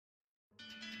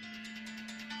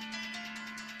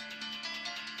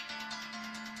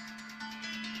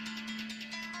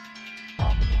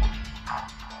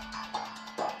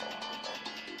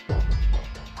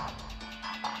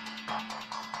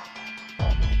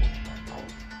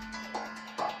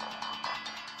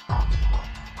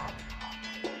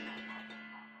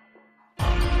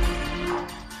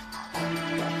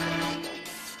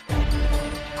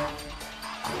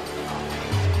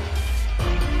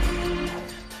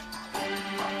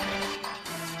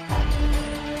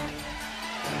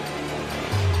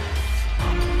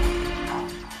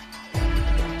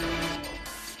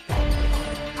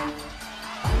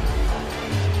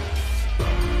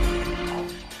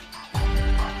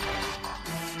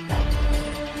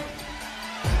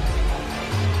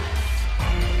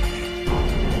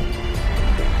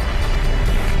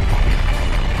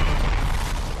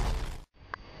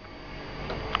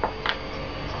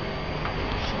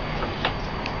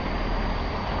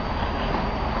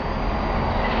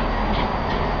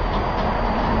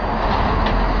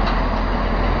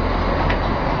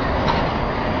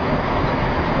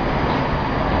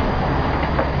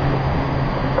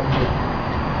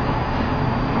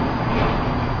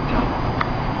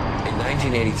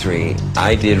1983,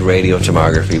 I did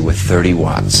radiotomography with 30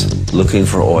 watts, looking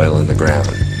for oil in the ground.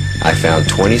 I found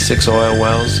 26 oil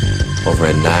wells over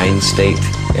a 9-state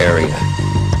area,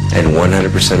 and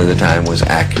 100% of the time was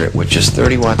accurate with just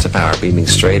 30 watts of power beaming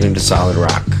straight into solid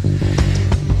rock.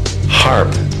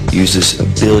 HAARP uses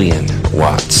 1 billion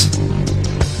watts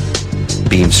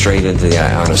beamed straight into the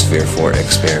ionosphere for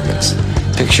experiments.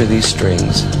 Picture these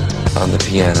strings on the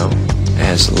piano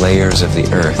as layers of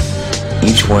the earth.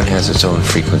 Each one has its own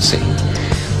frequency.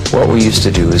 What we used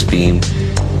to do is beam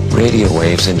radio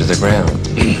waves into the ground,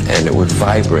 and it would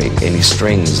vibrate any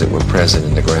strings that were present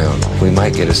in the ground. We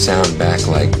might get a sound back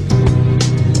like,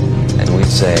 and we'd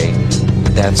say,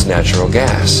 that's natural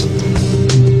gas.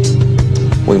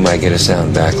 We might get a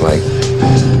sound back like,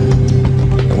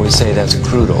 and we'd say that's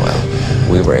crude oil.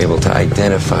 We were able to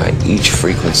identify each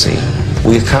frequency.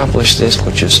 We accomplished this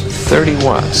with just 30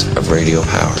 watts of radio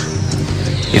power.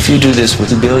 If you do this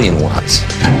with 1 billion watts,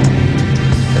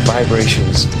 the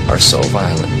vibrations are so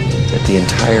violent that the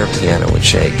entire piano would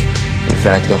shake. In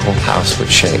fact, the whole house would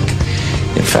shake.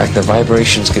 In fact, the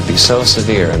vibrations could be so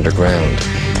severe underground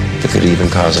that could even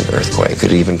cause an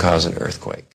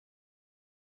earthquake.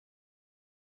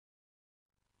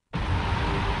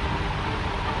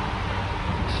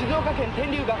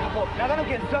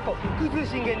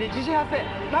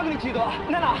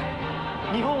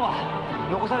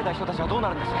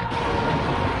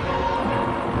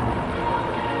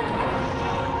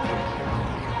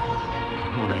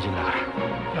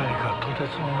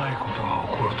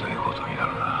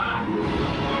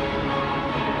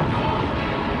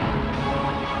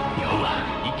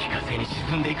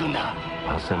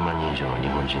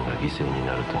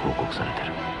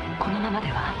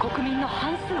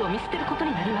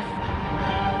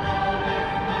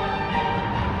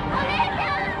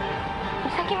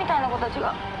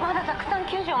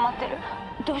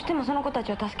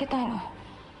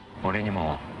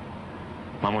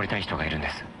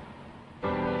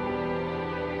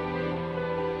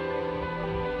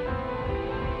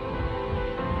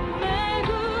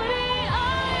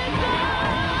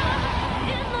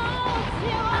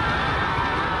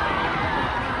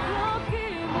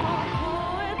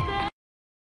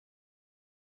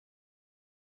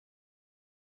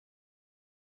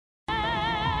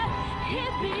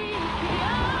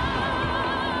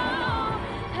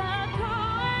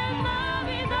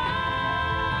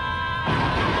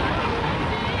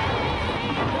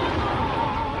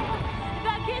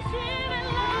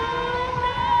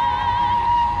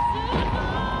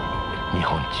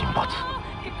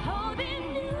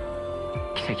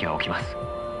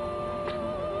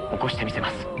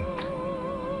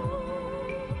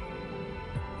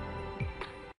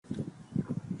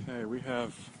 Okay, we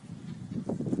have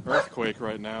earthquake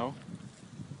right now,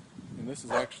 and this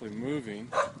is actually moving.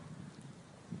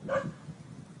 Can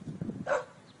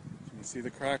you see the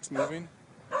cracks moving?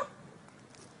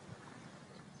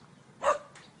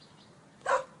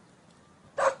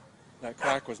 That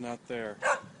crack was not there.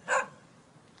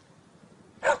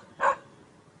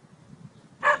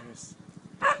 Yes.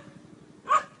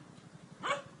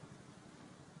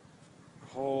 The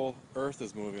whole earth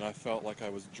is moving. I felt like I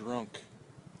was drunk.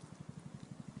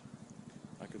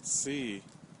 I could see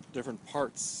different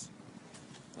parts.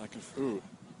 I could, ooh,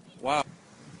 wow.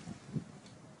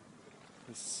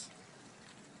 This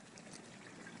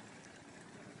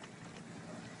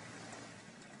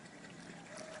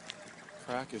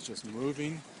crack is just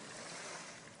moving.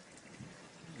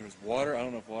 There's water. I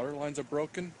don't know if water lines are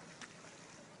broken,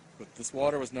 but this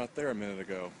water was not there a minute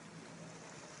ago.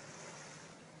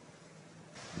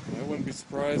 I wouldn't be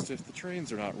surprised if the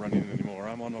trains are not running anymore.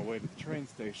 I'm on my way to the train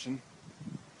station.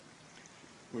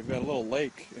 We've got a little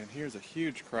lake, and here's a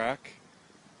huge crack.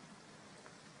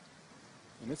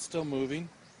 And it's still moving.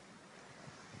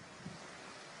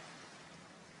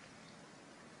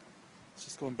 It's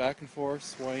just going back and forth,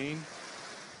 swaying.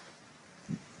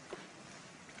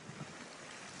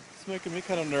 It's making me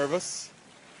kind of nervous.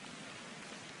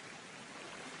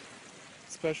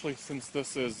 Especially since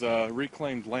this is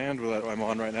reclaimed land that I'm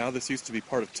on right now. This used to be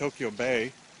part of Tokyo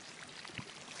Bay.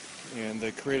 And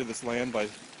they created this land by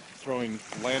throwing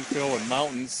landfill and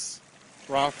mountains,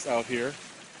 rocks out here.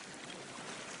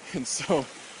 And so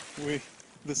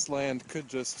this land could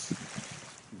just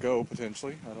go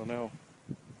potentially. I don't know.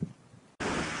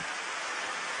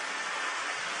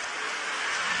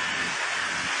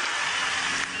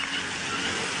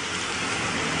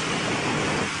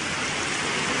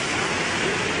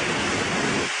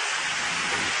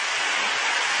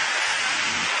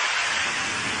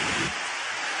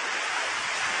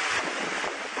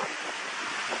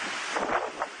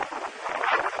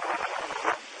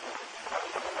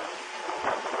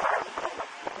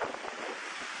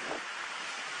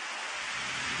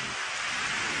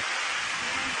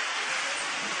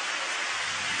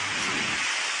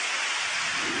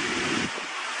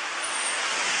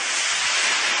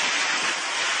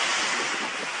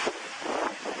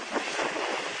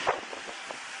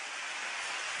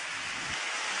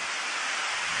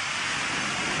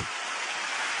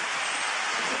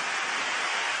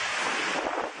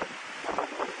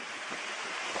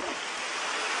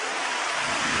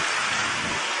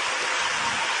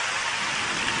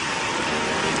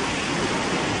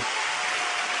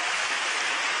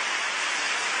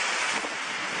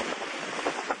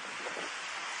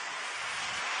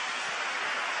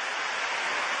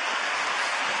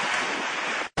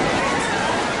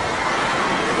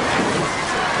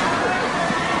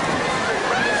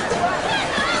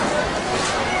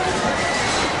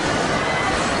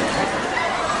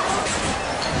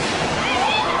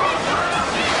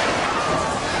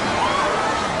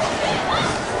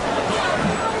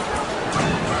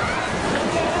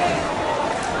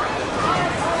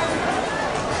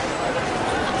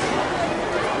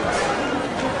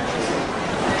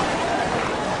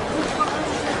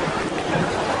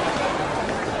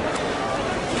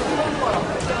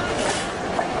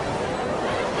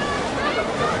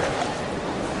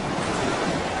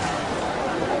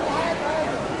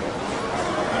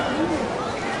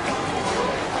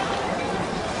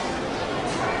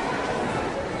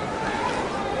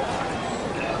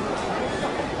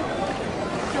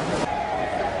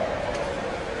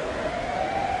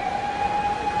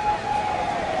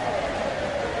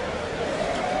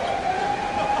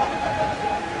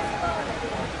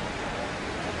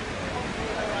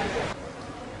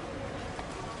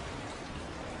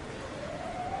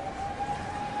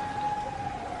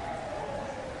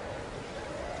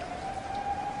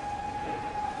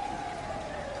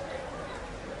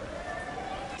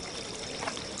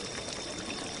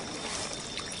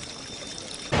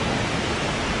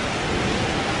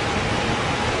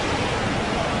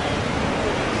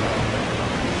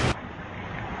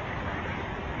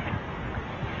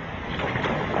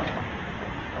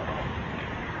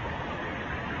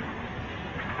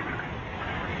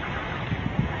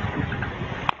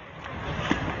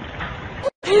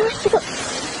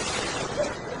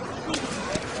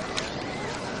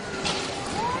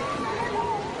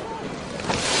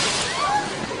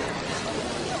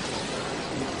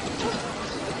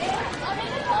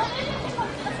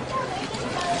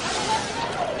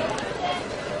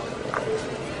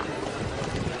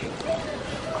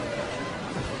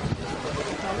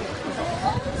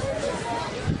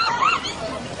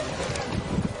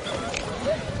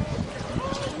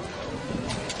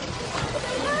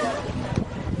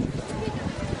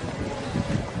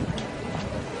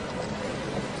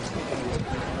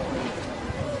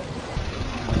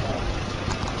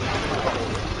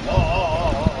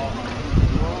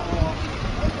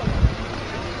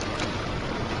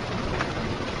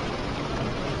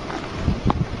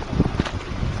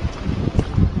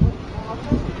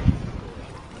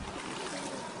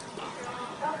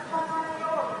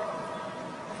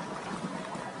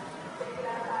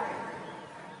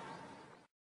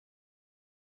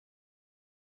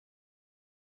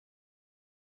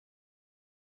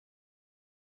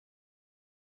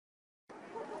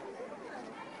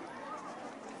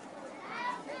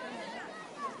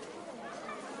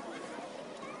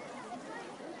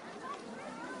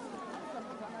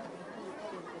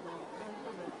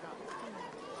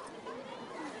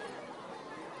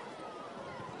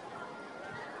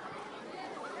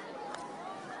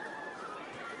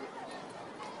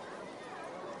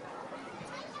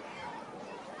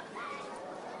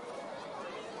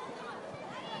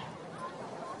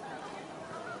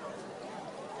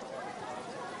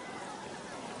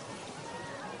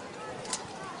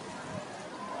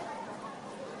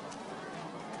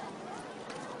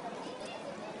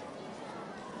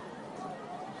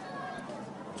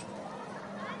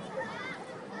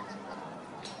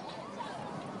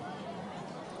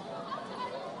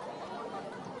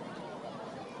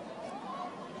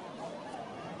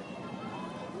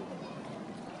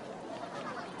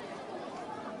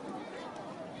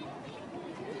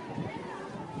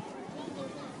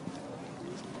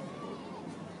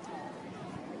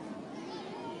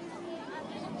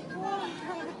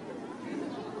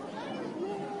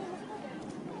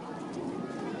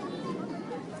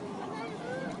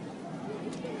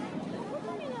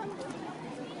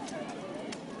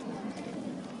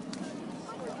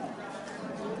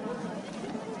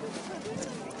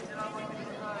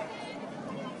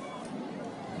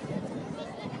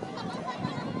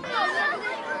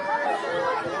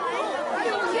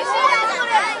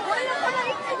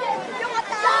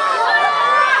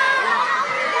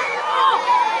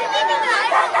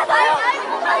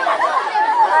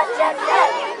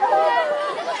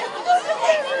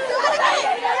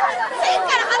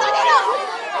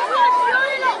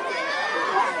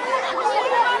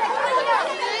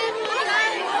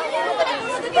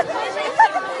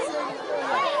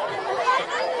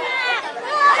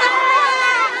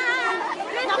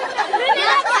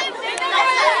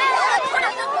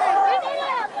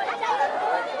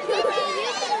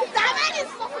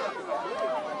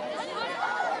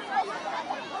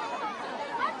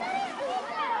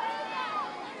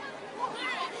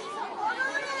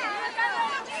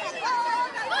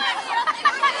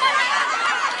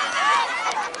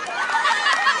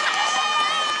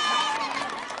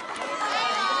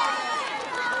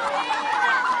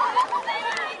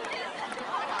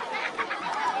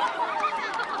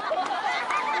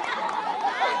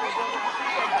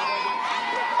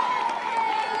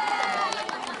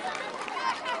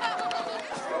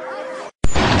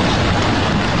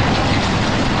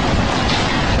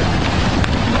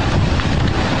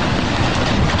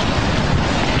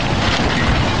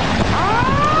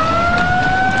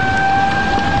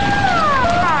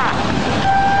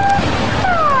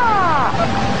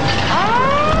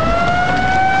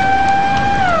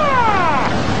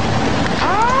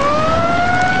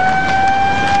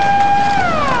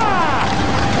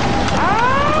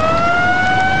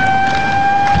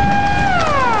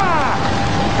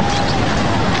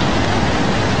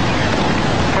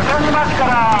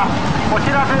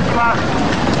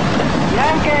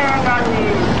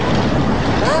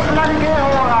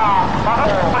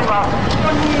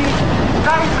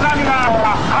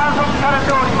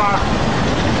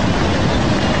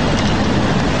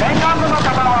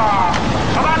 方は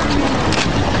直ちに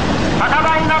高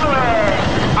台などへ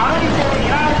歩いてい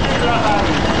られてください。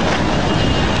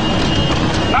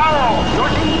なお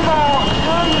余震にも注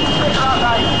意してくだ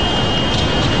さい。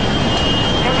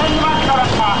気仙沼市から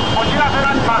お知らせが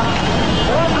あります。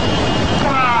大津市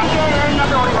が危険になっ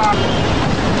ております。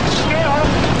危険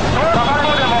報道の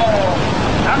方でも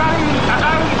かなり高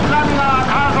い津波が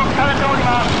観測されており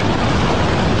ます。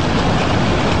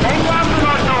沿岸部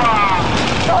の人は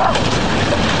直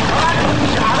ち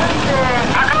に歩いて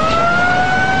高い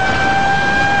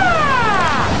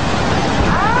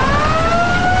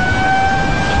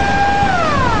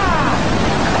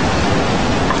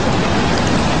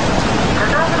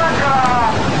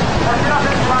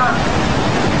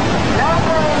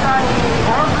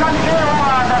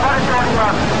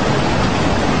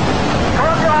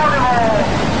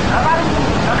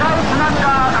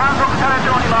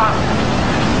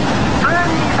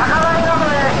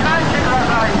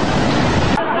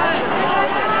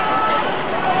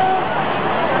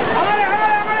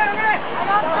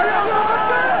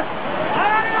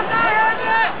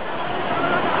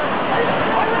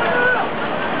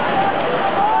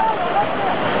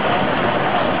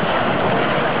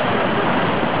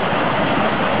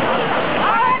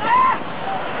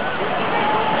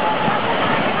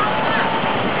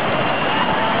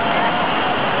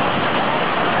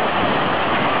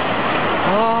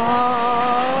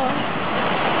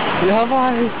や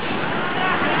ばい。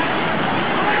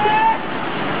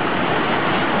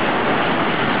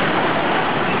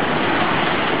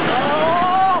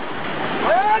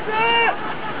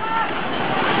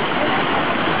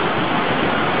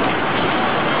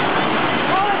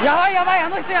やばいやばい、あ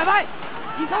の人やばい。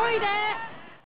急いで。